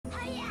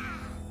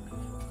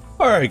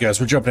Alright guys,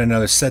 we're jumping into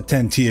another set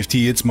 10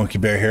 TFT. It's Monkey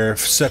Bear here,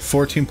 set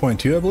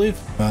 14.2 I believe.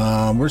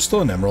 We're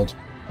still in Emerald.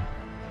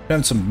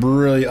 Done some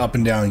really up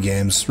and down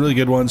games, really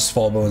good ones,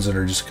 fall bones that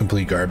are just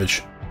complete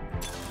garbage.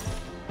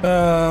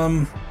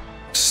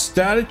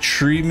 Static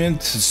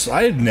treatment,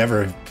 I had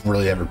never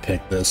really ever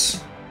picked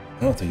this.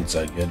 I don't think it's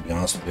that good, to be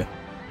honest with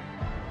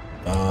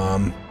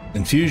you.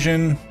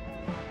 Infusion.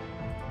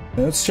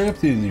 Let's check up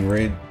the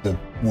rate, the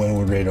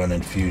win rate on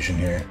infusion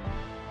here.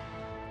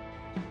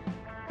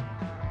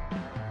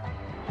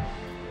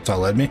 It's not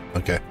led me?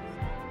 Okay.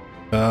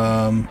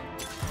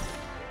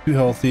 Too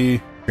healthy,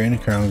 drain a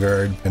crown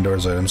guard,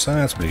 Pandora's items.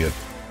 That's pretty good.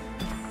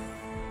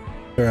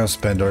 Warehouse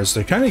Pandora's.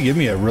 They kind of give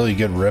me a really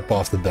good rip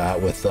off the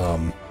bat with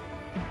some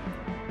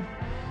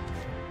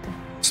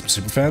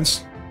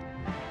Superfans.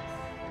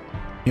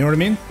 You know what I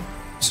mean?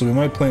 So we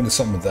might play into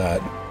something with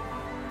that.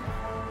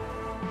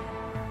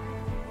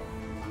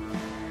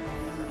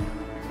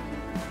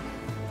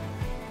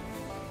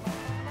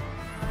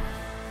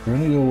 We're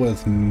gonna go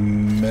with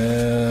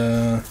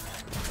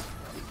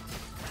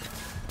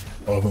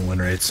open win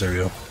rates. There we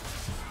go.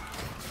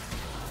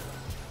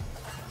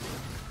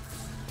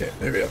 Okay,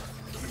 there we go.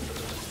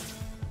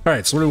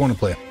 Alright, so what do we want to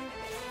play?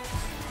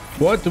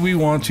 What do we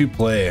want to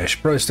play? I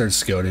should probably start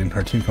scouting.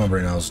 Our team comp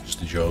right now is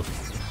just a joke.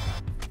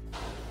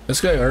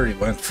 This guy already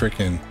went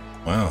freaking.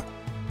 Wow.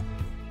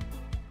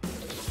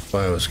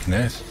 Bios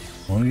connect.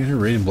 I want to get her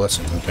rated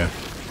blessing. Okay.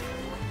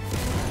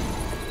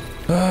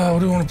 What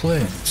do we want to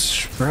play?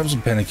 Grab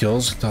some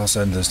pentakills, toss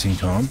that into this team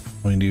comp.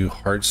 We can do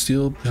heart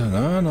steel.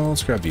 No,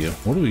 let's grab you.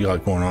 What do we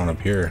got going on up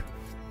here?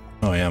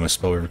 Oh yeah, my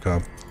spellweaver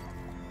comp.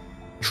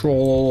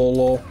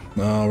 Troll.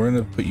 No, we're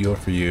gonna put you up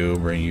for you,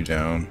 bring you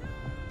down.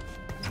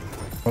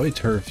 Probably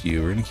turf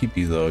you. We're gonna keep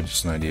you though,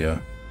 just an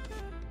idea.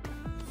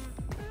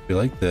 We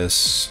like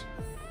this.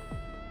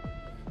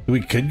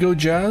 We could go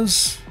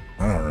jazz.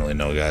 I don't really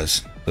know,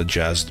 guys. The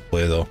jazz to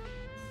play though.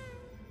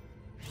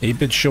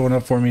 8-bit's showing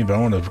up for me, but I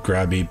want to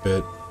grab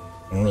 8-bit.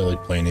 I don't really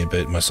like playing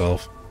 8-bit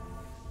myself.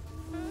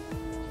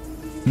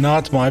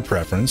 Not my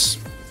preference.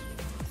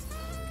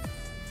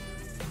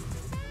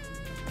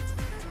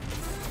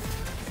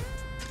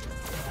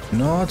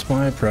 Not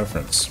my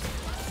preference.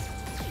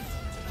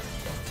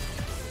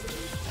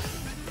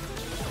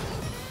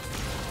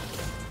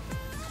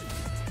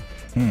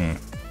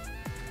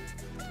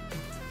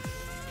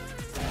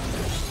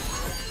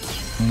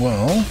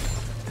 Well,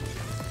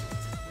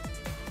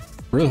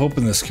 really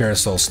hoping this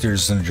carousel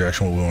steers us in the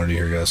direction what we want to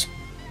do here, guys.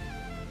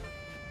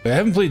 I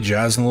haven't played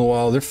jazz in a little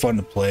while. They're fun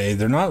to play.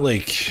 They're not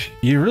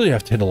like, you really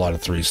have to hit a lot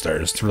of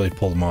 3-stars to really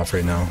pull them off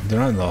right now. They're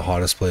not in the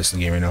hottest place in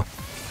the game right now.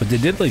 But they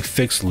did like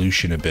fix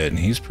Lucian a bit, and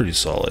he's pretty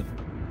solid.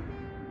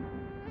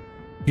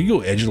 You can go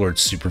Edgelord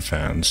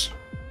Superfans.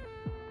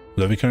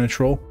 Would that be kind of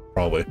troll?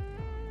 Probably.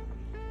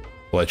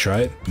 Will I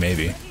try it?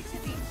 Maybe.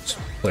 Let's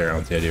play around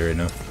with the idea right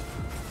now.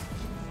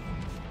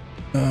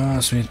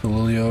 So we need to put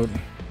Lily out.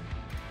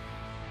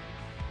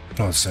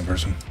 Oh, it's the same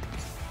person.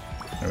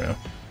 There we go.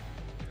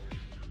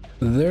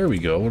 There we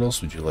go. What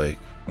else would you like?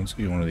 Let's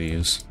get one of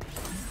these.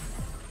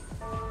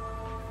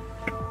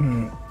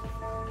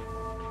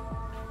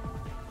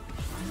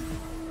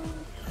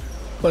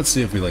 Let's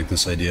see if we like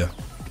this idea.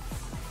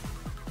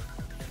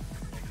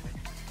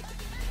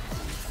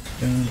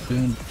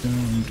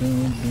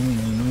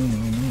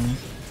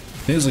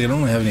 Basically, I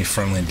don't have any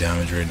frontline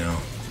damage right now.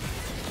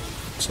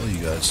 I'll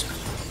you guys.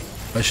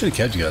 I should have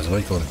kept you guys. I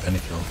might go in the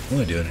pentakill. What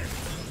am I doing here?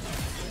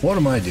 What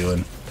am I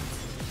doing?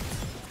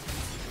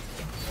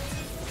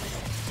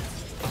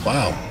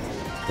 Wow.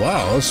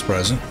 Wow, that was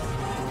surprising.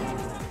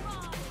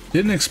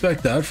 Didn't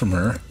expect that from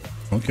her.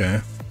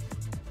 Okay.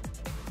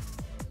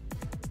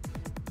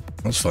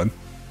 That was fun.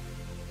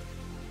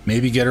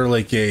 Maybe get her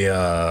like a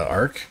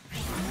arc.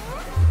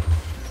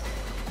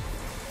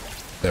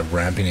 That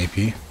ramping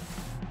AP.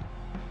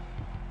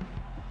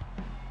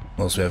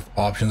 What else we have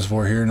options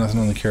for here? Nothing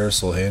on the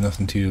carousel. Hey,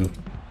 nothing too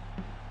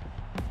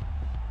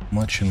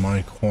much in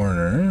my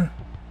corner.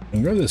 I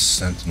can grab this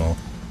sentinel.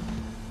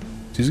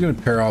 So he's gonna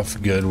pair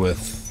off good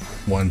with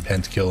 1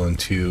 pentakill and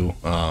 2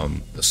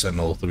 the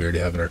sentinel that we already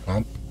have in our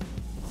comp.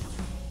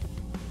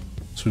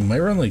 So we might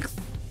run like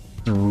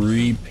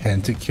 3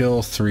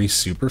 pentakill, 3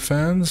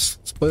 superfans.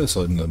 Let's play this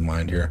out into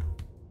mind here.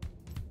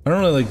 I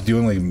don't really like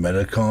doing like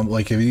meta comp.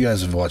 Like if you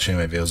guys have watched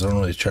any of my videos, I don't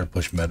really try to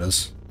push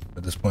metas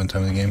at this point in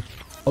time in the game.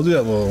 I'll do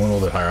that a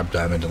little bit higher up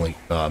diamond and like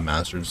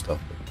master and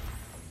stuff.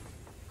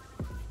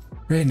 But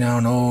right now,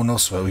 no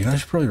sweat. We can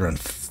actually probably run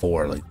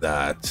 4 like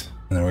that,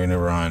 and then we're gonna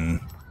run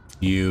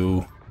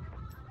you.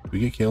 Did we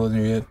get Kayle in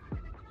here yet?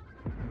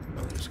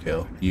 No, there's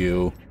Kayle.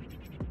 You.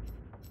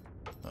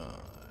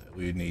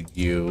 We need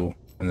you,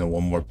 and then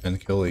 1 more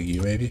pentakill, like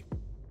you maybe.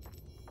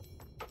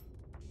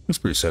 Looks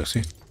pretty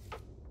sexy.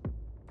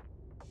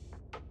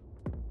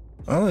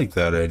 I like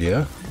that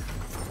idea.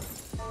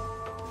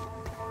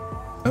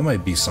 That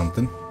might be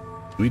something.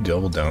 Do we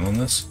double down on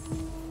this?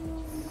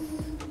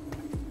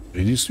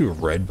 We just do a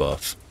red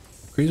buff.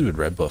 How crazy would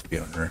red buff be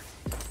on her?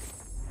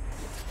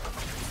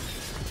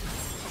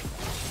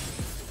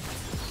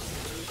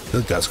 I feel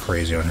like that's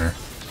crazy on her.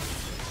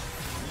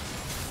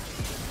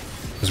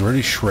 because we're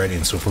already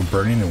shredding. So if we're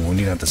burning and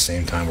wounding at the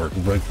same time, we're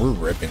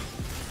ripping.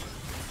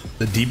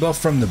 The debuff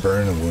from the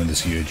burn and wound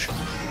is huge.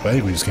 But I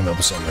think we just came up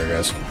with something there,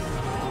 guys.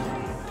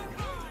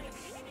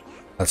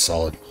 That's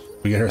solid.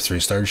 We get her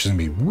 3-star, she's gonna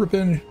be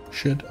ripping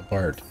shit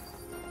apart.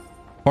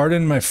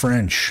 Pardon my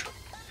French.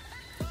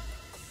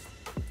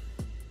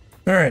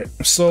 Alright,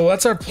 so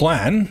that's our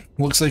plan.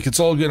 Looks like it's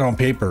all good on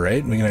paper,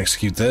 right? We can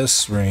execute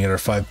this. We're gonna get our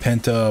 5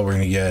 penta. We're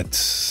gonna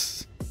get...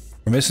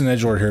 We're missing an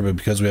edgelord here, but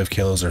because we have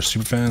Kayle as our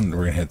superfan,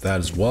 we're gonna hit that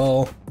as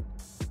well.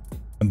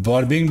 And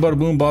bada bing, bada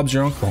boom, Bob's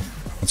your uncle.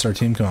 That's our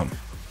team comp.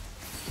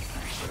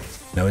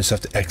 Now we just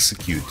have to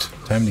execute.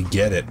 Time to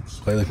get it.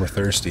 Play like we're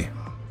thirsty.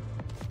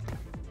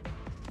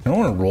 I don't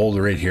want to roll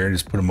right here and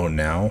just put them out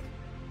now.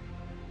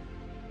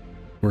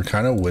 We're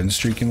kind of win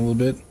streaking a little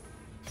bit.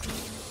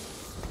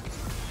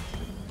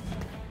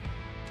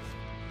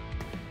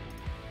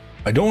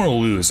 I don't want to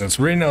lose, and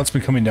so right now it's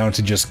been coming down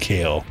to just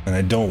Kayle, and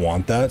I don't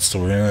want that,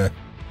 so we're gonna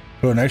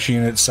put an extra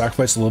unit,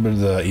 sacrifice a little bit of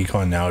the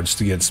econ now just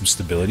to get some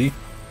stability,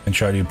 and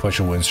try to push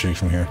a win streak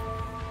from here.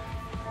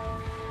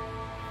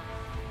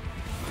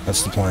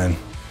 That's the plan.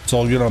 It's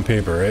all good on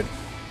paper, right?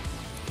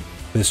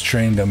 This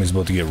train dummy's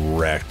about to get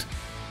wrecked.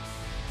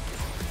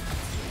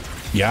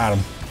 Got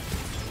him.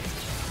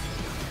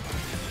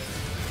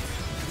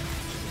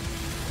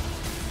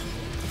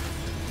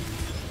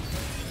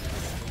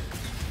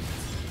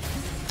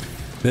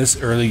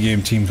 This early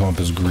game team comp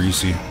is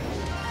greasy.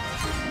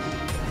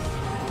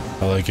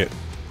 I like it.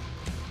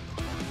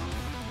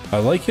 I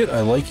like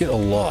it a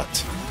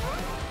lot.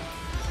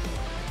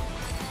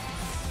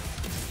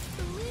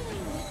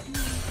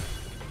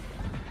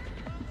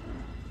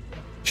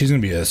 She's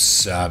gonna be a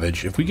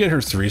savage. If we get her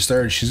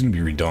 3-star, she's gonna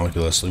be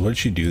ridiculous. Like, what did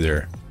she do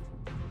there?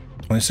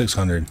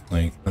 2600.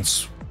 Like,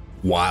 that's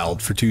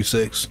wild for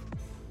 2-6.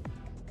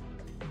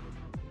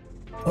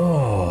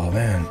 Oh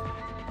man.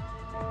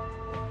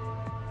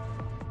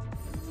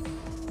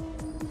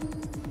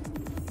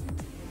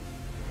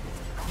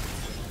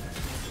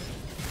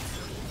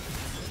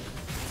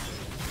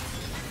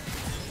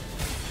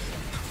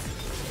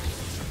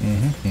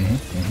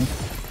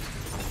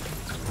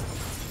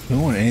 We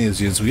don't want any of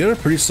these units. We got a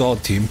pretty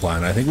solid team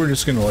plan. I think we're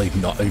just gonna like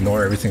not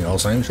ignore everything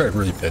else. I'm gonna try to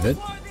really pivot.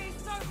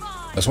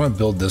 I just want to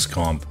build this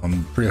comp.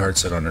 I'm pretty hard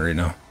set on it right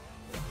now.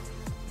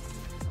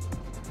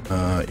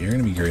 You're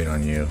gonna be great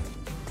on you.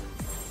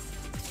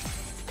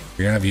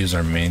 You're gonna have to use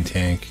our main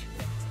tank.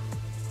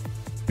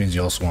 Means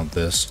you also want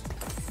this.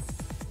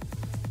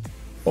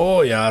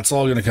 Oh yeah, it's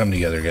all gonna come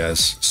together,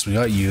 guys. So we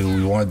got you.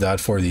 We wanted that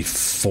for the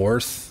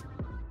 4th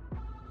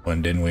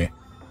one, didn't we?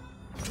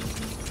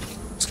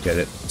 Get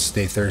it.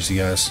 Stay thirsty,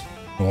 guys.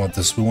 We want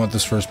this. We want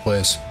this first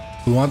place.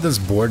 We want this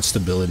board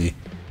stability.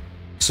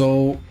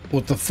 So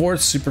with the 4th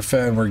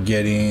superfan, we're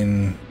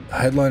getting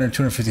headliner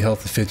 250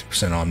 health and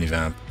 50%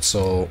 omnivamp.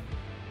 So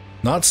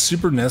not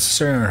super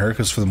necessary on her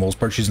because for the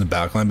most part she's in the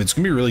backline, but it's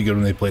gonna be really good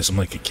when they play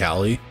something like a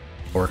Kayle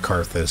or a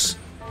Karthus.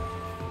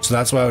 So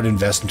that's why I would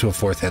invest into a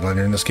 4th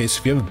headliner in this case.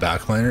 If you have a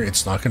backliner,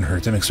 it's not gonna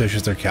hurt them, especially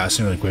if they're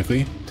casting really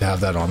quickly, to have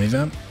that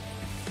omnivamp.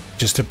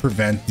 Just to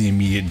prevent the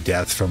immediate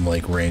death from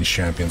like ranged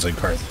champions like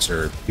Karthus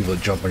or people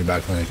that jump on your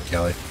backline like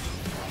Kayle.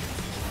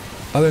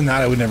 Other than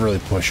that, I would never really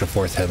push a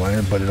 4th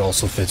headliner, but it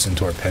also fits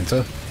into our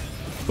penta,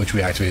 which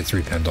we activated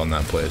 3 penta on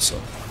that play,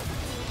 so.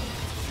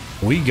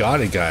 We got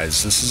it,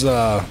 guys. This is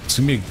it's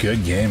gonna be a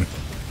good game.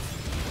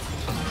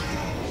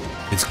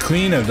 It's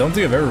clean. I don't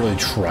think I've ever really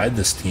tried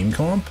this team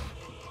comp.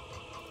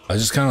 I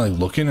was just kind of like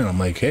looking and I'm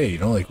like, hey, you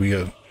know, like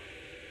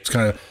it's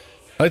kind of,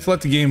 I like to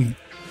let the game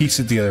piece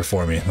it together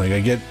for me. Like I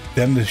get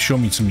them to show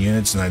me some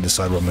units and I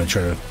decide what I'm going to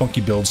try to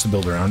funky builds to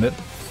build around it.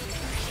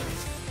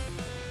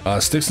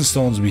 Sticks and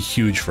stones would be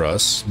huge for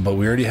us, but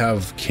we already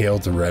have Kayle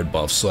the red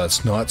buff, so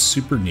that's not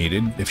super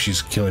needed if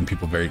she's killing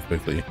people very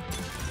quickly.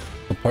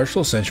 For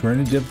partial ascension, we're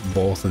going to dip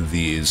both of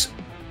these.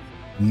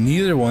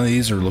 Neither one of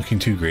these are looking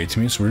too great to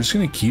me, so we're just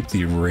going to keep the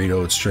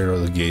straight out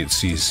of the gate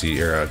CC,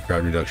 or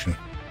crowd reduction.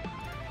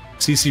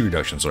 CC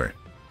reduction, sorry.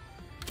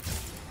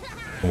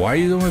 Why are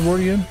you on my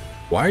board again?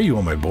 Why are you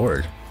on my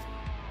board?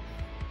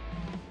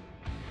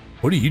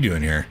 What are you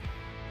doing here?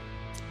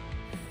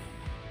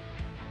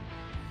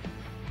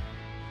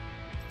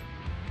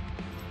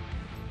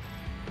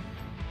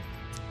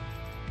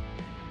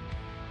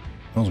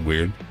 That was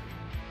weird.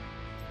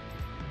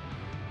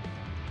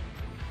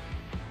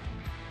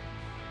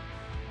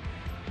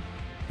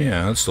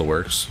 Yeah, that still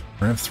works. We're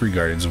gonna have 3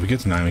 guardians. If we get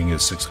to 9, we can get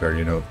a 6th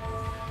guardian out.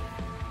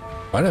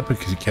 Why did I put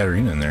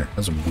Katarina in there?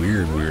 That's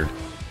weird.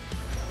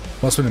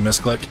 Must have been a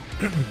misclick.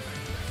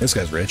 This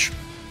guy's rich.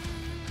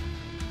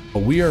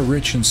 But we are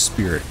rich in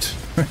spirit.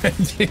 Dude,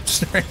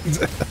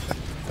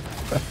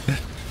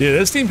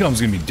 this team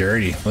comp's gonna be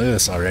dirty. Look at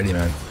this already,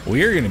 man.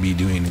 We are gonna be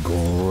doing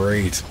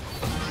great.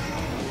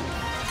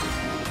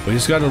 We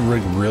just gotta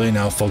really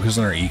now focus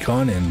on our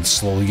econ and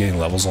slowly getting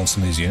levels on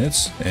some of these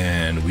units.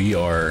 And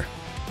we're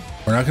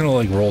not gonna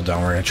like roll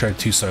down. We're gonna try to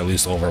 2-star at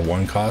least over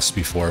 1 cost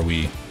before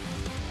we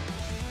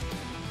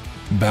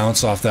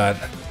bounce off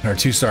that. Our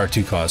 2-star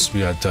 2 costs. We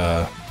got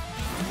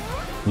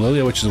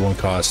Lilia, which is 1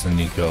 cost, and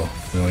Nico.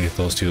 We want to get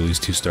those two, at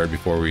least 2 star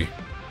before we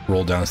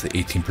roll down to the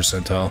 18th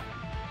percentile.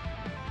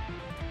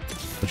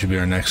 Which would be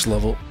our next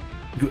level.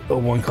 A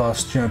 1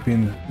 cost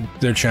champion,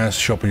 their chance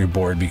to show up on your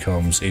board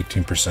becomes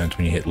 18%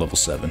 when you hit level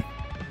 7. You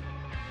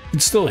can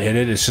still hit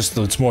it, it's just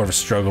it's more of a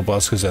struggle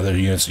bus because other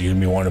units that you're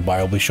going to be wanting to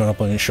buy will be showing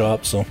up on your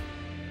shop, so.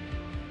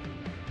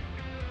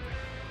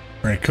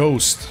 Alright,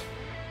 coast.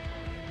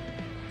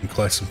 And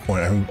collect some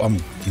coin.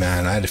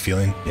 Man, I had a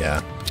feeling.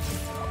 Yeah.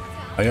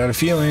 I got a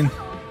feeling.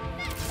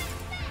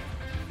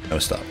 Now we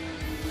stop.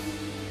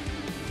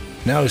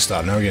 Now we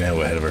stop. Now we're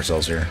getting ahead of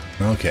ourselves here.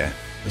 Okay.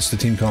 It's the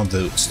team comp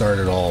that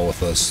started all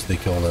with us. They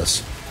killed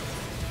us.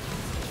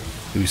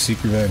 Do we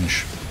seek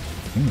revenge?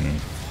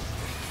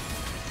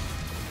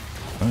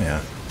 Oh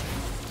yeah.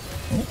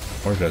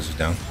 Oh, our guys is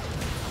down.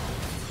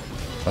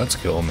 Let's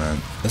kill,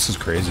 man. This is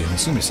crazy.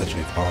 This is gonna be such a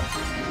good comp.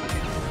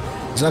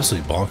 It's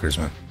absolutely bonkers,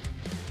 man.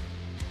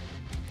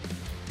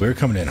 We're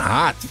coming in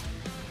hot.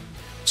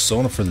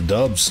 Sona for the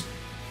dubs.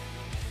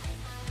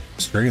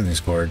 Stringing these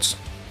cards.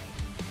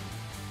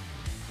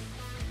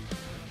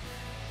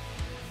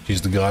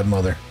 She's the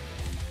godmother.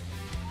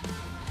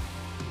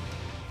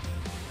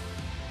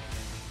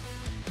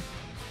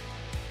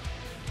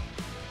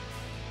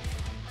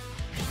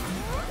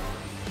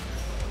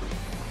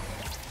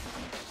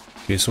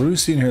 Okay, so what are we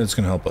seeing here that's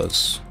going to help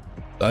us?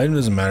 The item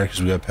doesn't matter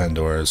because we got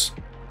Pandora's.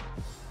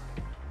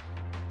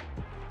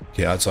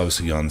 Okay, that's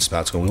obviously gone.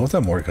 Spat's going. We want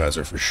that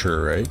Mordekaiser for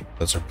sure, right?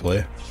 That's our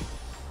play.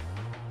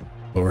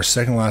 But we're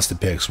second last to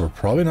pick, so we're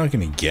probably not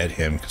going to get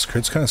him because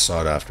Crit's kind of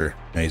sought after.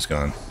 Now he's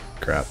gone.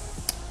 Crap.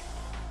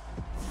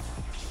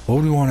 What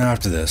do we want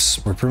after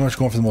this? We're pretty much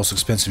going for the most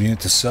expensive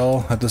unit to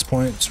sell at this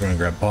point, so we're going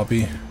to grab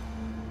Poppy.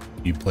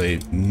 You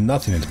played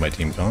nothing into my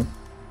team comp,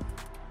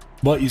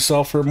 but you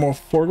sell for more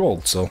 4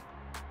 gold, so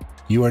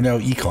you are now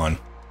Econ.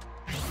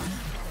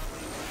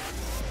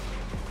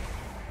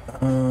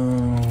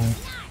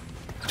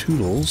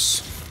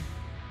 Toodles.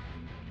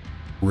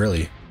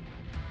 Really?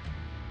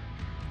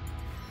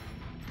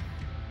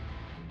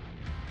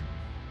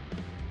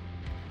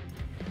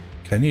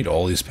 I need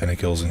all these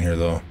pentakills in here,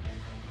 though.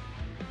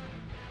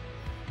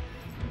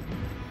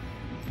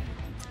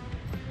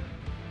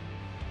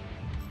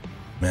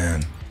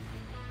 Man.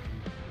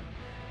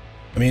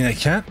 I mean, I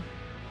can't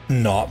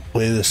not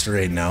play this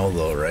right now,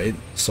 though, right?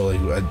 So,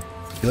 like,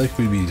 I feel like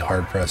we'd be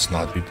hard-pressed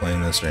not to be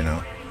playing this right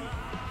now.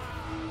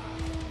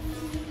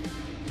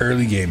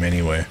 Early game,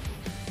 anyway.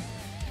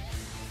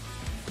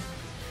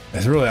 I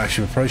really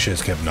actually probably should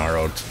have kept Nar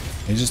out.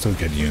 He's just a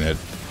good unit.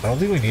 I don't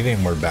think we need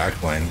any more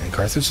backline, and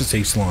Carthage just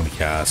takes too long to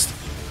cast.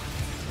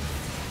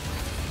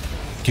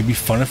 It could be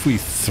fun if we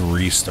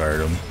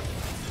 3-starred him.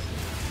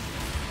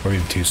 Or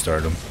even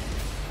 2-starred him.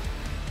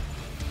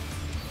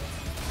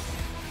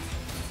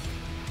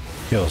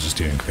 Kayle's just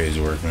doing crazy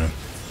work, man.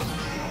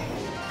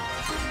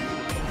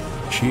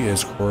 She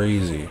is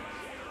crazy.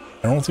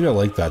 I don't think I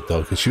like that,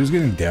 though, because she was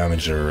getting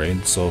damaged there,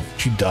 right? So if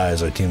she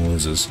dies, our team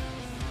loses.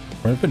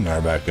 We're going to put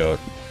Nar back out.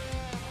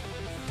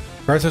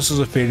 Carthage was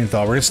a fading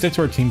thought. We're going to stick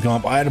to our team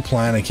comp. I had a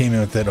plan. I came in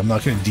with it. I'm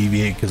not going to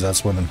deviate because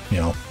that's when, you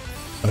know,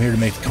 I'm here to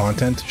make the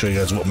content, to show you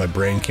guys what my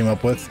brain came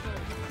up with.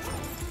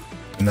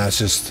 And that's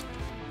just,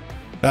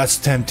 that's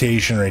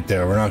temptation right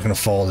there. We're not going to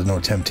fall to no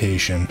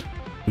temptation.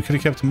 We could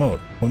have kept him out.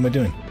 What am I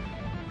doing?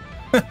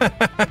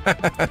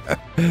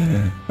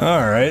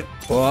 Alright.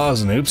 Well, that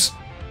was an oops.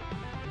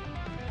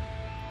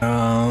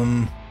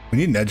 We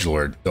need an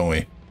edgelord, don't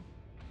we?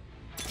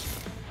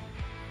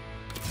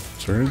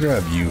 So we're going to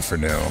grab you for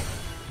now.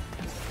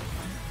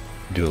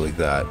 Do it like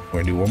that.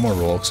 We're gonna do one more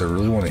roll because I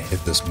really want to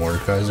hit this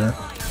Mordekaiser.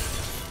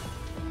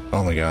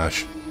 Oh my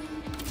gosh.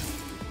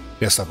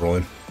 Yeah, stop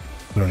rolling.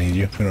 We don't need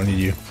you. We don't need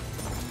you.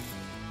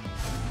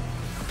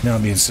 Now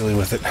I'm being silly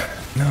with it.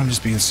 Now I'm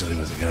just being silly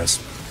with it, guys.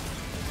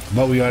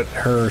 But we got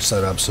her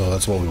set up, so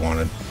that's what we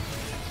wanted.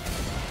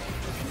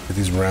 Get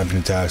these ramping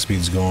attack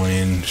speeds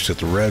going. She's got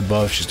the red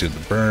buff. She's doing the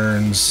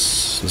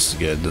burns. This is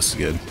good. This is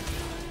good.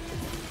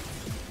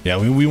 Yeah,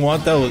 we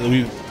want that.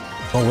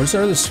 Oh, where's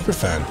our other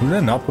Superfan? Who did I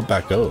not put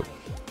back out?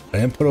 I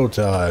didn't put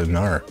out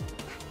Nar.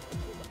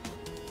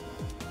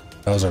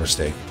 That was our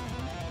mistake.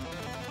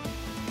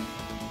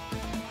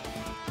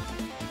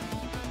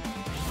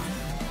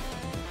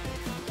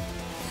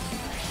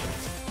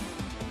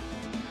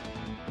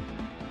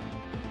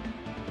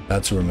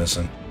 That's who we're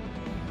missing.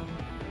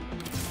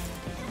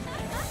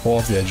 Pull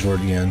off the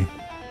edgelord again.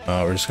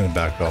 We're just gonna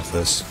back off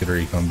this. Get our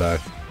econ back.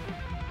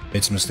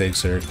 Made some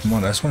mistakes there. Come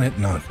on, I just want to hit.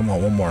 No, come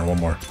on, one more. I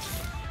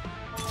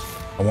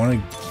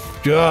want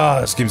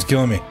to. This game's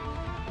killing me.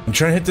 I'm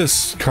trying to hit this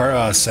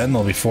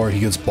Sentinel before he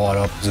gets bought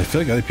up because I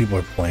feel like other people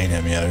are playing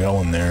him. Yeah, I got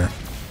one there.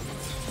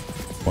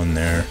 One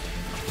there.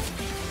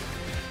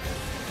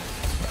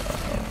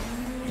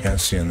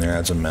 Can't see in there.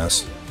 That's a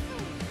mess.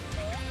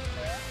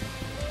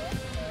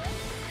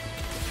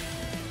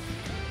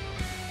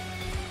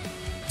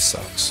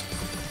 Sucks.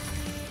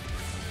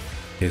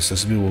 Okay, so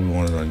this will be what we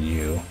wanted on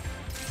you.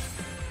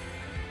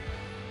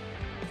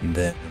 And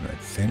then I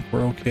think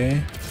we're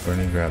okay. We're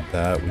gonna grab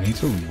that. We need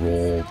to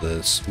roll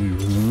this. We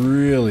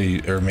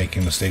really are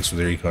making mistakes with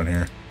their econ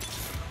here.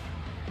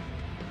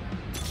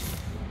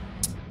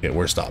 Okay,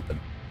 we're stopping.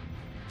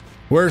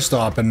 We're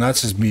stopping.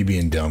 That's just me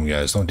being dumb,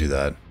 guys. Don't do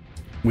that.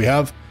 We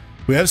have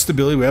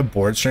stability. We have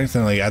board strength,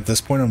 and like at this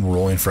point, I'm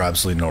rolling for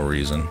absolutely no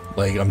reason.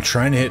 Like I'm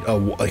trying to hit a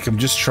I'm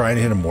just trying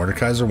to hit a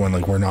Mordekaiser when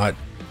like we're not.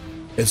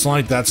 It's not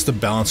like that's the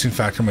balancing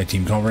factor in my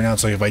team comp right now.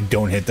 It's like if I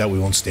don't hit that, we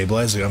won't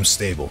stabilize. Like I'm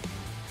stable.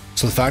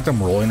 So the fact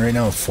I'm rolling right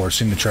now and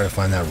forcing to try to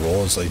find that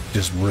roll is like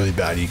just really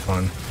bad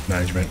econ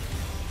management.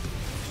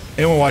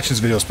 Anyone watching this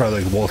video is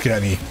probably like looking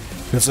at me.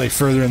 It's like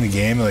further in the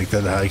game, like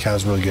that like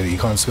has really good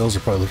econ skills.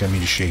 They're probably looking at me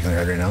just shaking their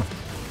head right now.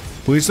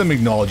 At least I'm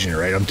acknowledging it,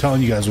 right? I'm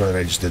telling you guys what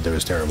I just did there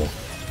was terrible.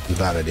 It was a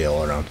bad idea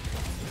all around.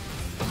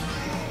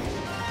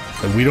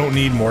 Like we don't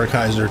need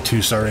Mordekaiser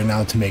 2-star right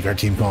now to make our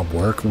team comp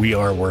work. We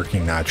are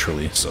working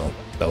naturally, so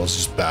that was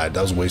just bad.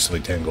 That was a waste of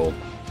like 10 gold.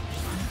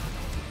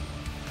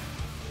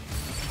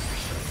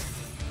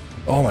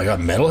 Oh my god,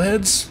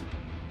 metalheads?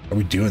 Are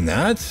we doing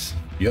that?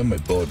 Yeah, my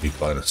bow would be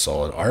kind of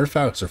solid.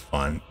 Artifacts are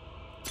fun.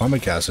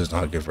 Combat caster is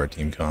not good for our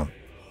team comp.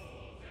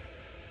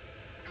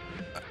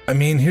 I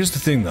mean, here's the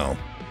thing though.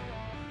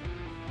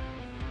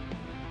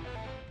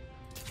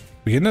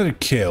 We get another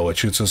Kayle,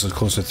 which gets us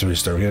close to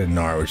 3-star. We get a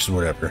Gnar, which is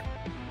whatever.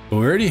 But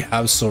we already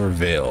have Silver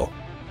Veil.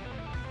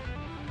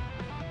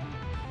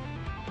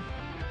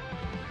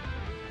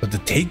 But the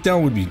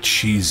takedown would be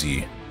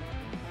cheesy.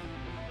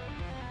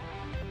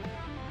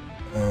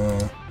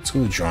 Let's go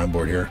to the drawing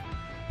board here.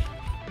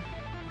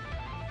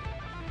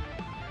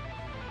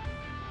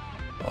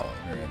 Oh,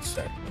 that's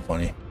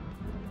funny.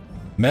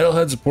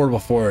 Metalhead's a portable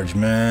forge,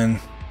 man.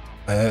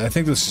 I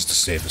think this is the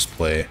safest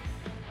play.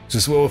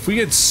 Just well, if we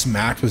get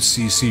smacked with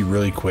CC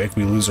really quick,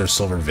 we lose our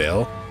Silver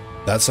Veil.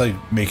 That's like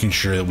making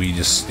sure that we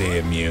just stay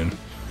immune.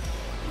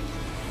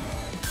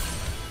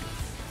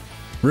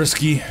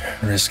 Risky,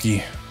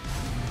 risky.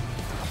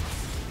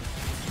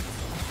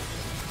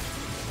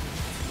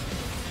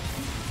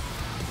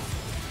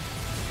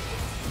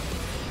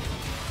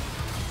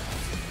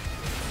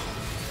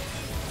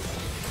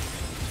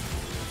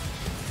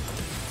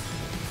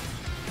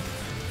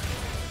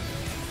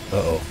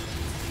 Uh-oh.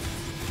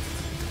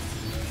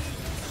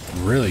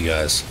 Really,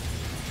 guys?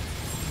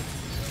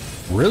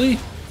 Really?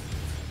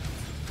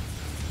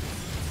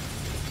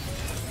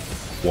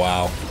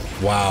 Wow.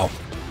 Wow.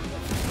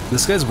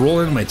 This guy's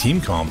rolling into my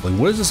team comp. Like,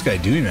 what is this guy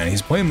doing, man?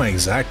 He's playing my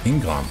exact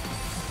team comp.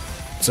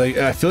 It's like,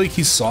 I feel like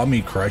he saw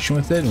me crushing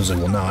with it and was like,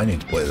 well, no, I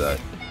need to play that.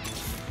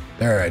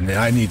 Alright,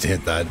 I need to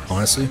hit that,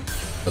 honestly.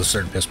 That was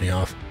starting to piss me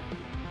off.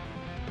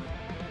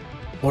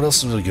 What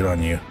else is really good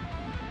on you?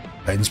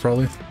 Titans,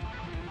 probably?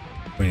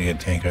 We need to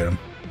get a tank item.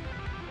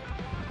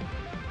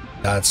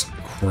 That's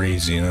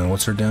crazy. And then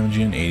what's her damage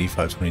in?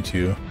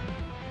 8522.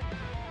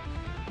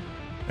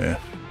 Yeah.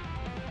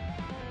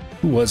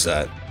 Who was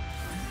that?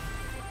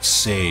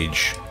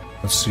 Sage.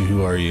 Let's see,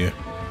 who are you?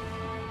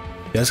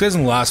 Yeah, this guy's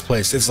in last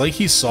place. It's like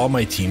he saw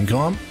my team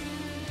comp,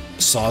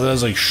 saw that I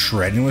was like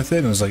shredding with it,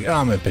 and was like, oh,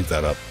 I'm gonna pick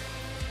that up.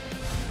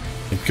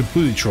 It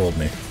completely trolled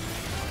me.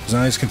 Because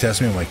now he's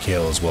contesting me with my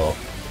Kayle as well.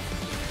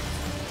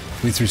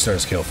 We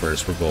 3-stars Kayle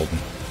first, we're golden.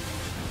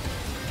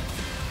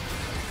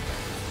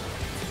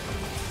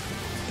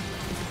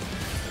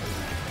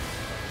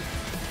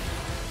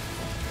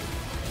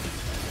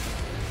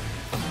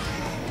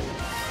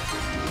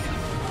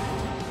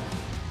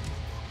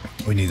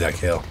 We need that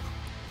Kayle.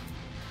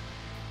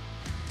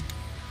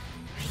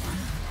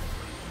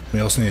 We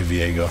also need a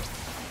Viego.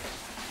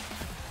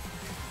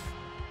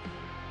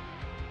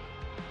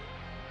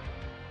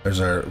 There's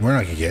our. We're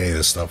not gonna get any of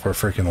this stuff. We're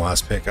freaking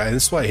last pick.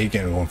 This is why I hate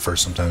getting going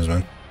first sometimes, man.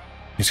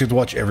 You just get to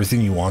watch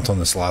everything you want on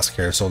this last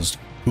carousel just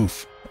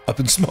poof up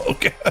in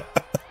smoke.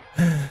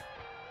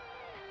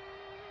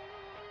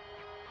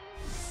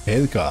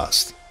 Pay the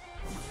cost.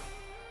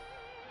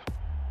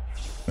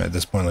 At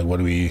this point, like, what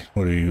do we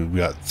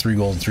got 3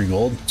 gold and 3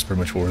 gold. That's pretty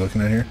much what we're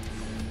looking at here.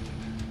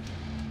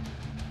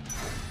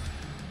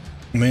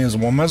 Might as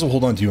well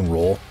hold on to you and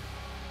roll.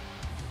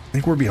 I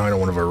think we're behind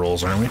on one of our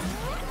rolls, aren't we?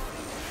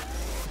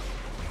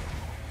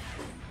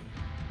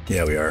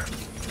 Yeah, we are.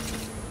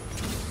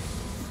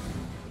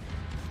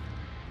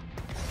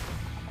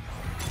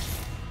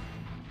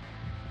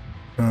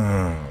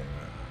 Oh,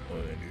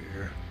 what do I do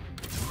here?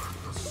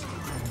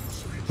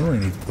 I don't really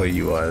need to play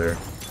you either.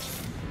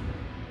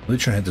 Really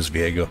trying to hit this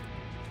Viego.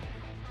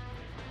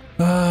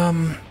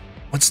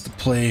 What's the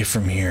play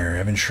from here?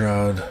 Evan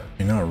Shroud? I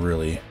mean, not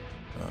really.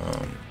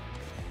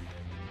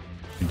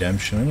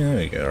 Redemption? I mean,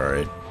 there you go,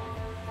 alright.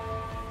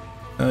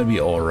 That'd be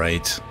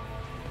alright.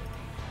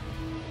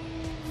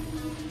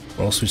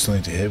 What else we still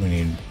need to hit? We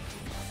need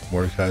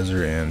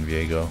Mordekaiser and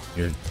Viego.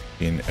 You're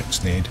being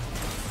X-nade.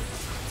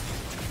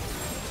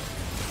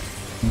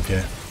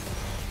 Okay.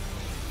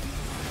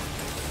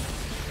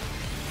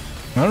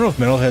 I don't know if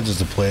Metalheads is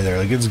the play there.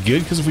 Like, it's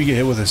good because if we get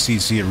hit with a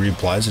CC, it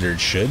reapplies it, or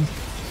it should.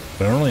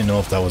 But I don't really know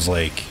if that was,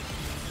 like,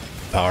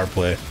 power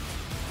play.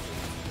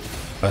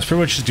 I was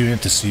pretty much just doing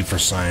it to see for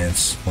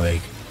science.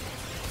 Like,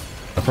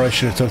 I probably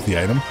should have took the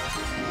item.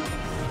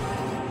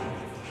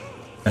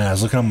 And I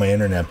was looking on my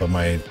internet, but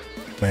my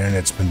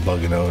internet's been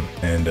bugging out,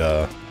 and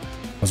I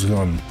was looking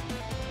on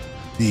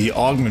the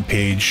augment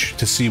page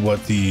to see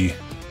what the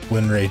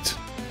win rate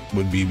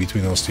would be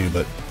between those two,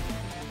 but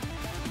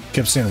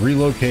kept saying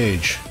reload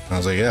page. I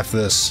was like, F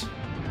this.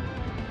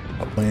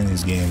 I'm playing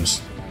these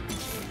games.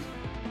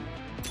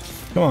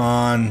 Come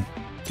on,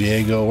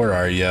 Diego, where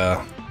are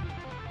ya?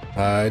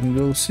 Hide and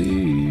go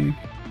see.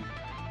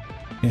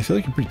 I feel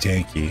like you're pretty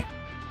tanky.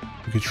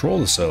 You control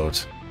this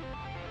out.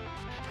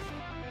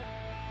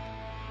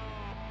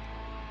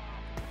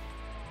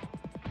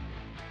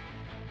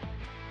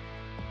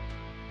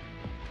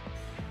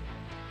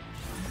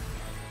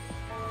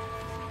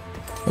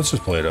 Let's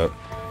just play it out.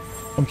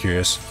 I'm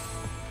curious.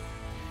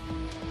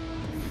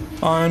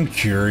 I'm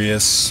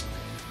curious.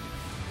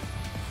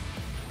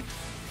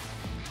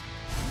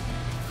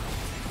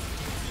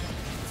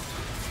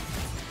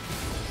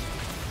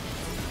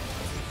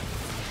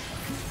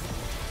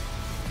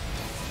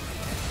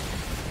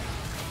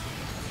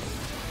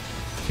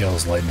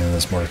 Kayle's lightning in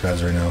this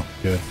Mordekaiser right now.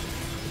 Good.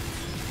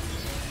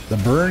 The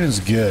burn is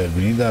good.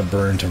 We need that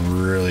burn to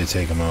really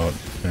take him out.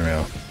 There we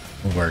go.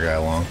 Move our guy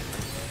along.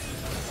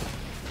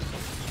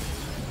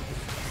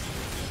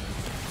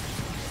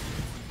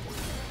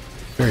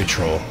 Very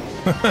troll.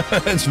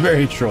 It's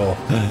very troll.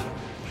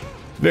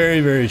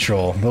 Very, very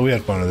troll. But we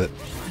had fun with it.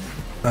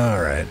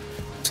 Alright.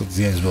 So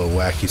the game's a little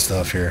wacky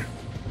stuff here.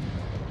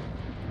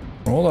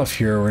 Hold off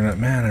here. We're gonna.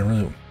 Man, I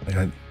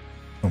really.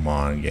 Come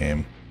on,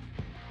 game.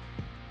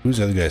 Who's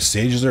the other guy?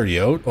 Sage is already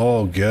out?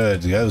 Oh,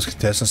 good. The guy who's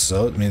contesting us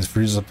out means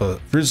freezes up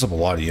a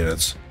lot of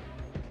units.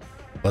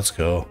 Let's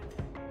go.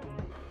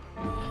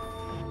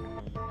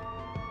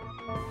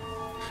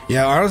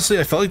 Yeah, honestly,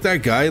 I felt like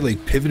that guy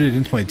like pivoted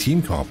into my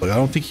team comp. Like, I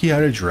don't think he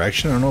had a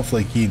direction. I don't know if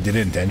like he did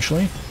it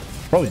intentionally.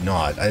 Probably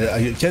not.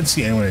 I can't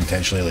see anyone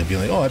intentionally like being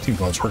like, oh, that team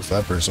comp's worked for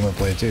that person. I'm gonna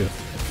play it too.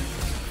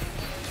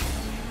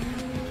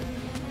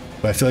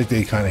 But I feel like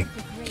they kind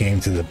of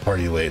came to the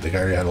party late. The guy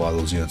already had a lot of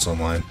those units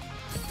online.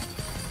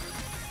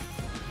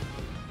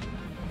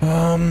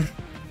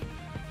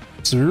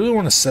 So we really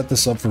want to set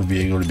this up for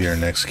Viego to be our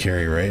next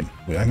carry, right?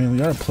 I mean, we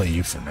gotta play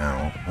you for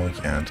now. No, we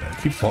can't. I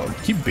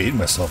keep baiting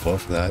myself out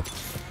for that.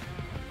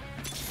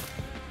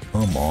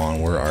 Come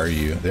on, where are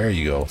you? There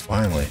you go,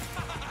 finally.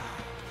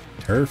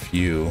 Turf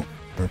you.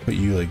 I'm gonna put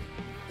you like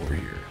over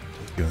here.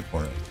 Put you in the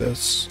corner like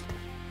this.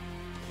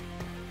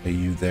 Play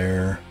you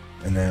there.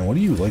 And then what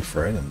do you like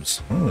for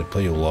items? I don't really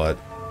play you a lot.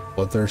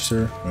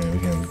 Bloodthirster. I mean, we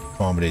can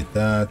accommodate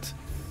that.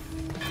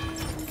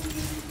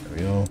 There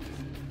we go.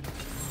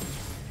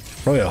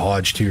 Probably a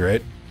Hodge too,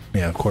 right?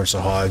 Yeah, of course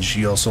a Hodge.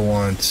 You also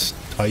want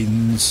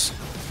Titans.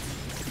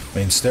 I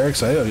mean,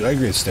 Sterix. I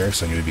agree with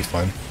Sterix on you would be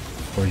fun.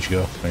 Where'd you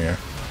go? Oh, yeah.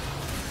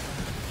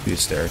 Be a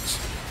Sterix.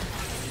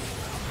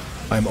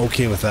 I'm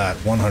okay with that,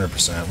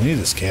 100%. We need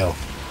this Kayle.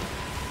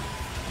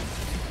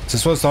 Is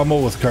this what I was talking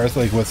about with Karth,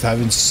 like with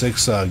having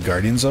 6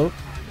 Guardians out?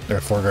 Or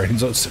 4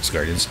 Guardians out? 6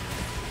 Guardians.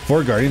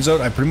 4 Guardians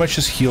out, I pretty much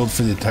just healed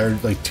for the entire,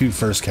 like, 2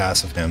 first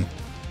casts of him.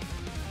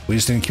 We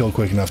just didn't kill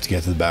quick enough to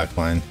get to the back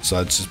line, so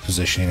that's just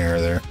positioning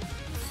error there.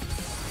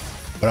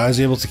 But I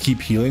was able to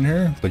keep healing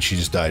her, but she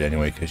just died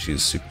anyway because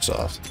she's super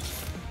soft.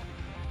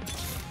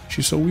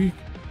 She's so weak.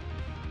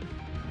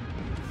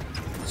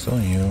 So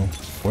you.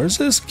 Where's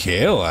this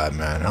Kayle at,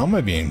 man? How am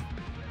I being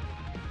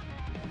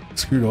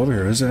screwed over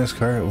here? Who's the next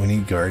card? We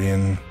need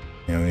Guardian.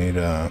 Yeah, we need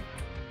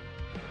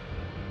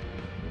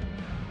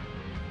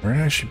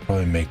where I should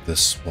probably make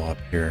this swap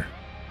here.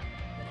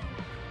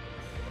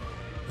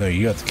 No,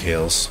 you got the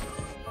Kayles.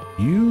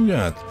 You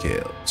got the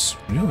Kayles.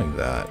 You like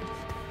that.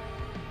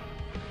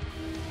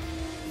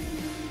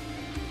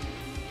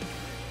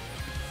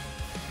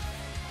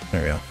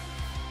 There we go.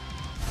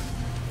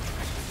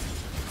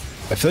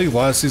 I feel like a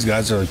lot of these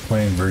guys are like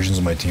playing versions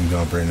of my team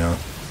comp right now.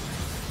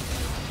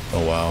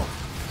 Oh wow.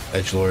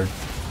 Edgelord.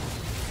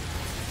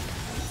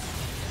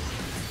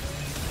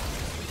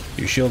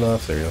 Your shield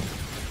off, there you go.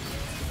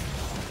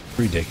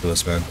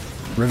 Ridiculous, man.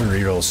 Riven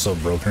Reroll is so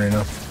broken right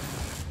now.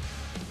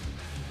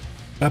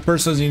 That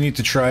person doesn't even need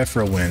to try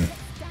for a win.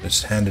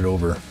 Just hand it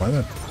over. Why am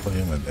I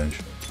playing my bench?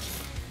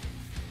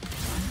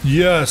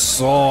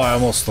 Yes! Oh, I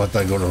almost let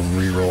that go to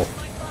reroll.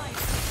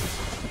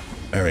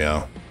 There we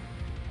go.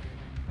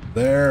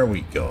 There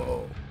we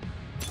go.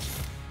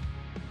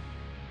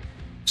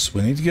 So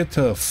we need to get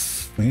to...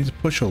 we need to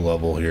push a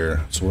level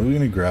here. So what are we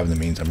going to grab in the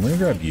meantime? I'm going to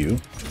grab you.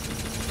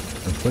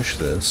 And push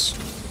this.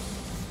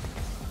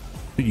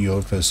 Put you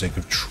out for the sake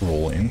of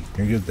trolling.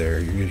 You're good there.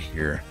 You're good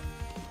here.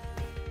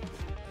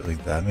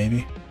 Like that,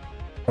 maybe?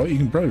 Probably, you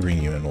can probably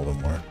bring you in a little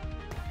bit more.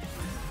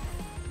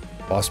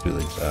 Possibly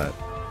like that.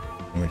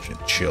 I'm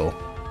gonna chill.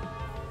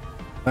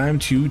 Time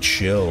to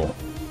chill.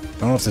 I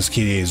don't know if this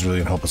KDA is really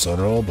gonna help us out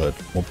at all, but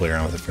we'll play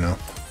around with it for now.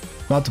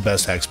 Not the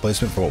best hex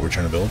placement for what we're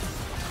trying to build.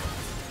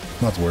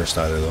 Not the worst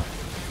either, though.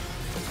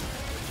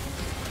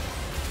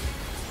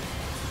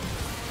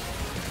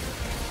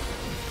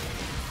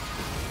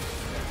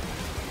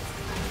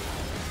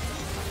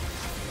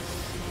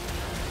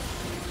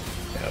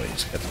 Yeah, we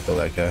just have to kill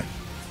that guy.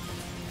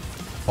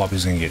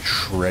 Poppy's gonna get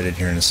shredded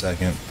here in a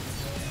second.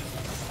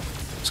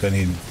 This guy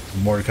need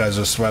Mordekaiser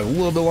to survive a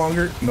little bit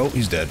longer. Nope,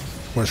 he's dead.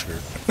 We're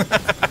screwed.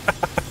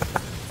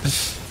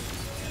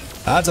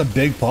 That's a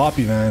big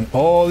poppy, man.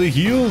 Oh, the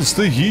heals,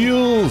 the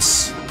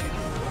heals.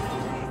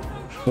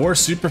 4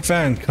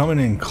 Superfan coming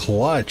in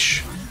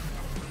clutch.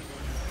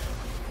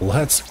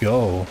 Let's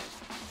go.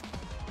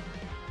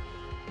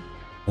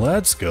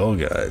 Let's go,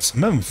 guys.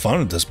 I'm having fun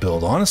with this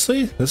build.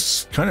 Honestly,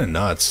 this is kind of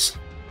nuts.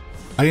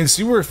 I can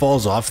see where it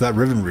falls off. That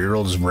Riven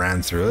reroll just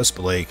ran through us,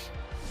 but like,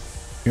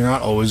 you're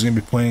not always going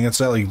to be playing against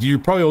that. Like, you're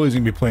probably always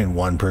going to be playing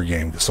 1 per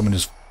game because someone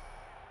just,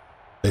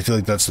 they feel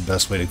like that's the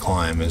best way to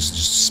climb is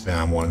just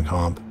spam 1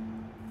 comp.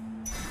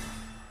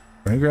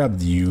 We're going to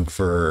grab you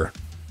for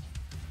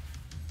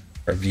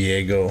our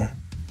Viego.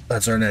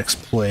 That's our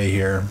next play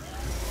here.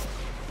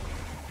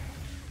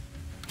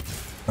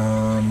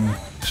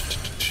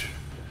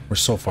 We're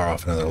so far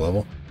off another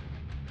level.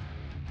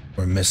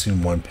 We're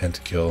missing 1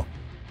 pentakill.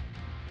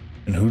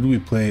 And who do we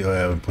play? Oh,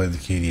 yeah, we played the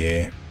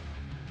KDA.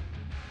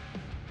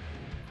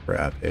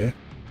 Crap, eh?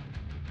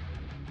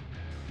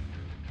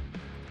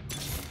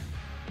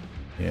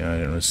 Yeah, I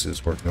didn't really see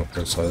this working out for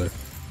us either.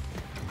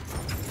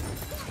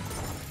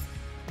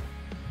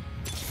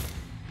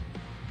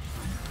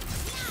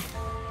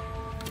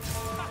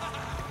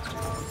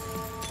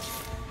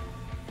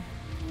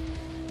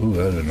 Ooh,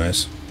 that would have been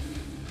nice.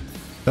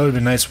 That would have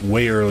been nice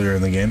way earlier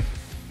in the game.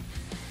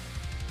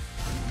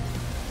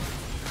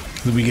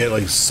 We get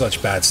like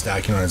such bad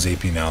stacking on his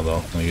AP now,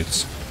 though. Like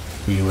it's,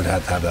 we would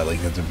have to have that like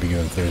at the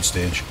beginning of the 3rd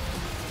stage.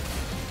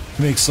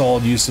 Make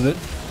solid use of it.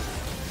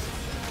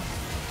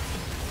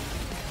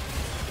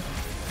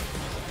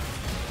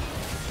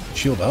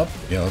 Shield up.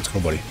 Yeah, let's go,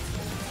 buddy.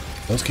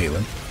 That was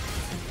Caitlyn.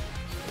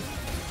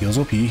 Heals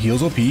OP.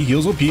 Heals OP.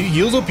 Heals OP.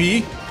 Heals OP.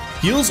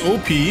 Heals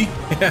OP.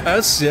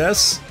 Yes,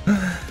 yes.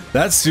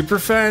 That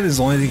Superfan is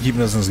the only thing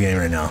keeping us in this game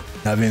right now.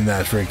 Having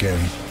that freaking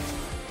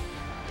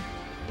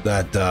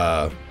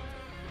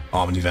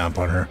Omnivamp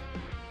on her.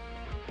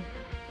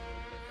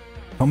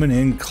 Coming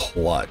in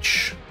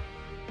clutch.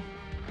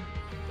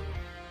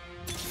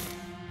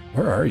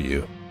 Where are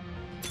you?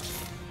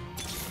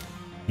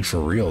 You for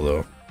real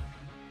though?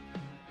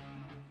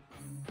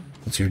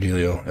 What's your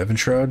dealio? Evan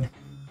Shroud?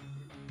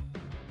 I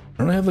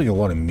don't have like a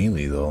lot of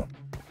melee though.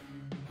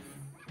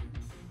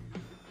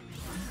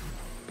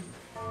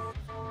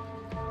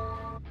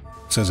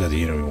 Says that the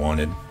unit we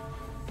wanted.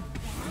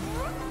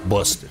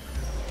 Busted.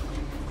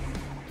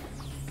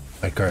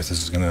 That Karthus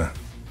is gonna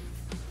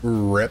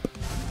rip.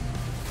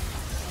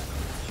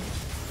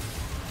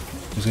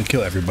 He's gonna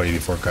kill everybody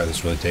before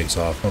Karthus really takes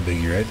off. No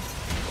biggie, right?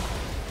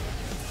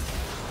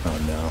 Oh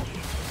no.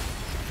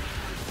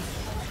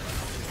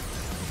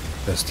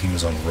 Best team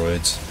is on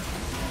roids.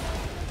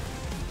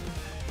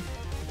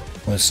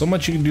 Well, there's so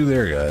much you can do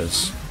there,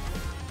 guys.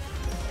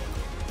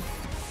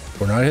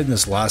 We're not hitting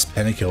this last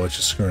pentakill, which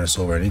is screwing us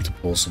over. I need to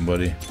pull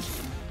somebody.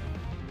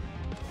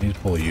 I need to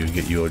pull you to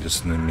get you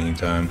just in the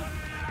meantime.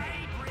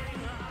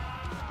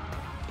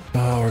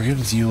 Oh, we're good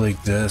with you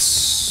like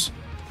this.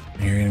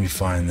 You're gonna be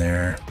fine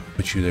there.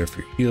 Put you there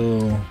for your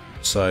heal.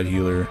 Side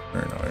healer.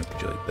 Or no, I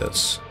put you like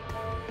this.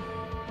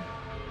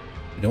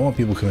 You don't want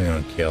people coming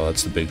on Kayle,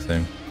 that's the big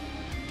thing.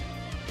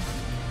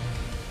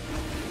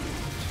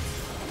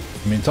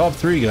 I mean, top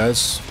 3,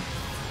 guys.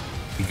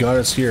 You got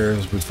us here.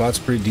 We fought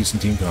some pretty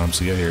decent team comps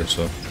to get here,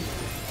 so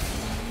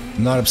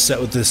I'm not upset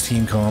with this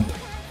team comp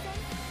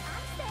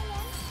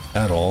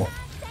at all.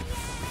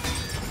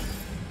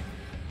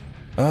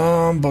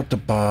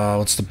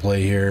 What's the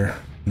play here?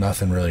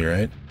 Nothing really,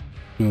 right?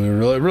 We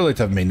really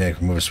have made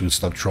Nick move so we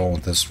stop trolling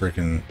with this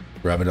freaking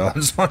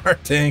Rabadons on our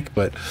tank,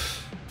 but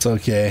it's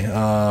okay.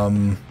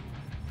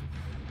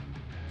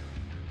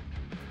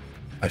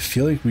 I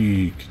feel like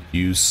we could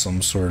use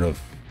some sort of.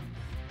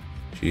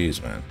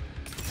 Jeez, man.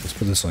 Let's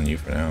put this on you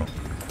for now.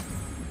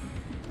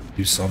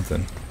 Do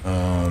something.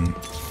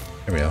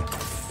 Here we go.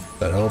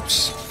 That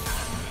helps.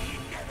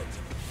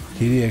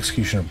 KD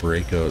Executioner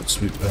Breakouts.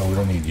 Oh, we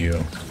don't need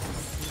you.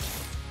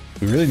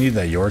 We really need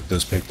that York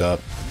that's picked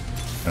up.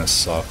 Kinda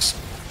sucks.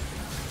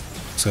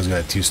 This guy's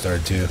got a 2-star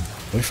too.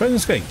 Are we fighting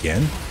this guy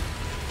again?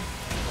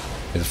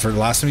 For the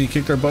last time he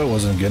kicked our butt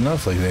wasn't good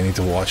enough. Like they need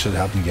to watch it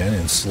happen again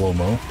in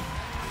slow-mo.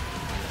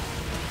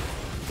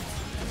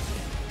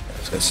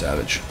 This guy's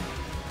savage.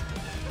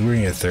 We're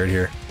gonna get 3rd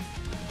here.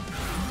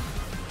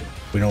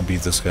 We don't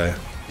beat this guy.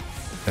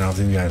 I don't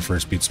think the guy in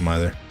first beats him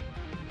either.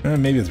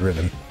 Maybe with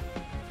Riven.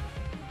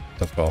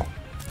 Tough call.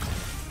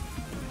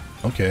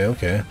 Okay,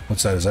 okay.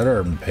 What's that? Is that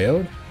our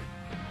payout?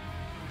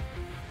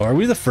 Oh, are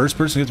we the first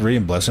person to get the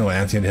Radiant Blessing? Well,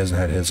 Anthony hasn't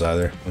had his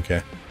either.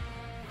 Okay.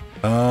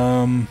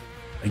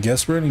 I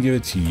guess we're gonna give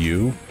it to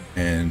you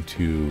and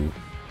to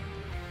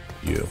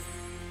you.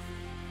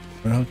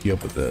 I'm gonna hook you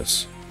up with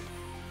this.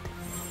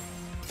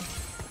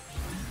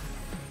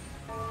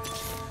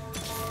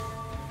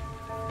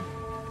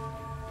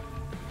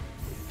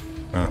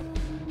 Huh.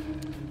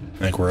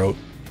 I think we're out.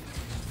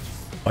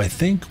 I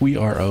think we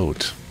are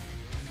out.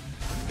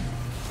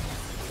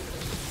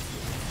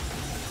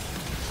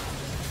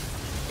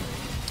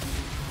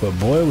 But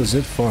boy, was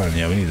it fun.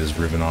 Yeah, we need this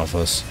ribbon off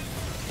us.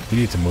 We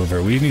need to move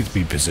her. We need to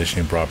be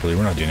positioning properly.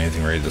 We're not doing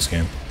anything right this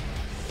game.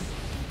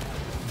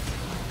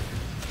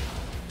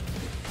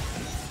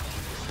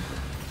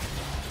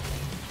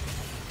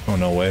 Oh,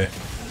 no way.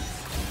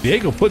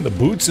 Diego putting the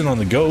boots in on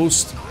the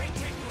ghost.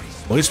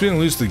 At least we didn't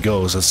lose the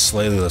ghost. That's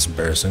slightly less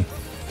embarrassing.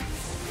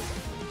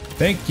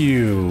 Thank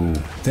you.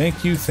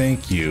 Thank you,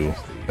 thank you.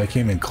 That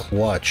came in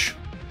clutch.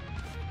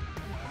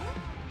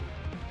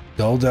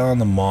 Dull down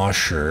the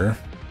Mosher.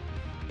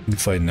 We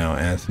fight now.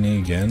 Anthony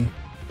again.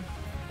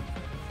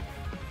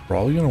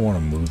 Probably gonna want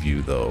to move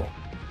you though.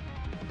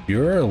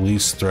 You're at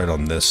least threat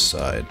on this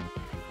side.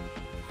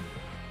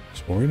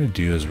 So what we're gonna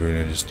do is we're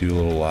gonna just do a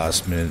little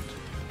last minute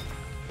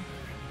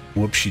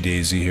whoopsie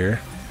daisy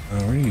here. We're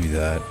gonna do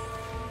that.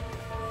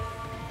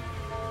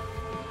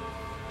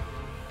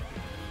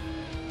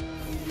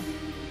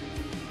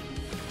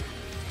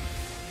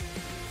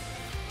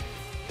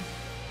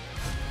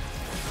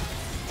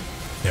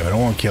 Yeah, but I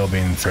don't want Kayle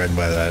being threatened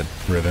by that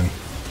ribbon.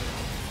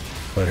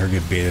 Let her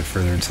get baited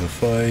further into the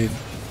fight.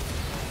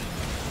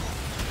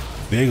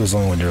 Diego's the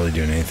only one really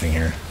doing anything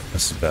here.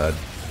 This is bad.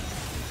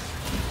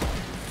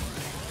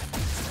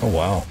 Oh,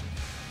 wow.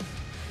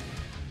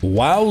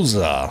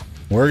 Wowza.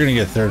 We're gonna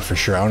get third for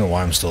sure. I don't know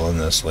why I'm still in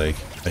this. Like,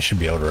 I should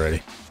be out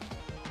already.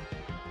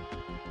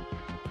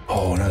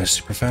 Oh, another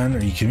Superfan?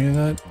 Are you kidding me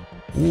with that?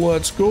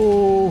 Let's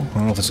go. I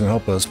don't know if it's gonna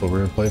help us, but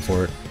we're gonna play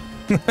for it.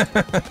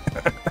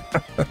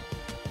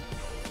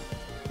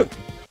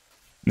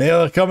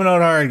 Nail it, coming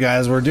out hard,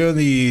 guys. We're doing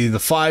the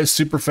 5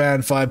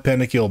 Superfan, 5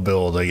 Pentakill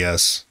build, I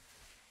guess.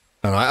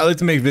 I don't know, I like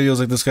to make videos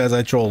like this, guys.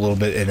 I troll a little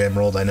bit in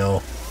Emerald, I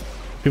know.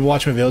 People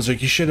watch my videos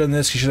like, you should have done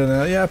this, you should have done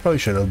that. Yeah, I probably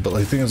should have, but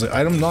like, the thing is, like,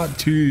 I'm not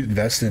too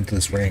invested into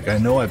this rank. I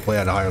know I play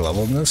at a higher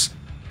level than this,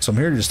 so I'm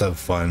here to just have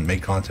fun,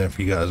 make content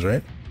for you guys,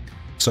 right?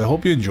 So I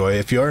hope you enjoy.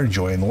 If you are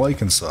enjoying,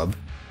 like and sub.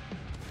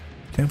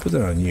 Can't put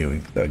that on you. We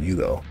can put that on you,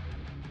 though.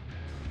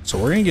 So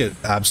we're gonna get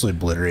absolutely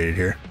obliterated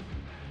here.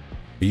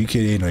 Are you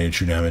kidding? No, your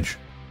true damage.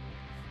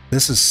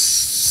 This is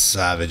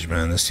savage,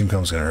 man. This team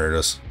comp's gonna hurt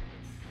us.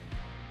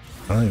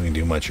 I don't even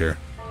do much here.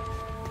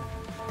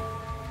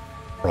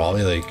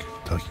 Probably like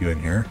tuck you in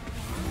here.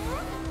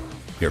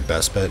 Your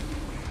best bet.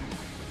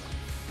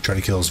 Try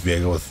to kill this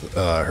Viego with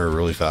her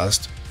really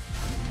fast.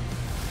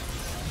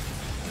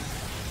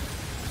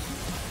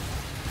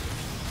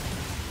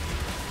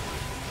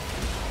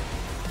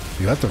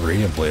 You got the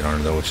Radiant Blade on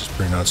her though, which is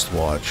pretty nuts to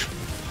watch.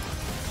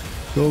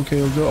 Go,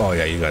 Kayle, go. Oh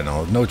yeah, you got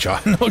no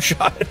shot, no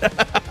shot.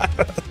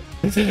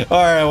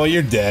 Alright, well,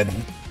 you're dead.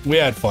 We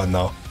had fun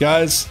though.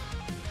 Guys,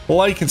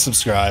 like and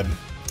subscribe.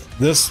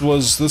 This could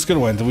have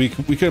went. We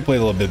could have played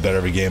a little bit better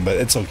of a game, but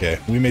it's okay.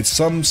 We made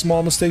some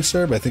small mistakes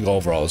there, but I think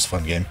overall it was a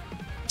fun game.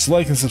 So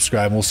like and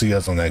subscribe, and we'll see you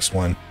guys on the next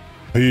one.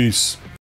 Peace.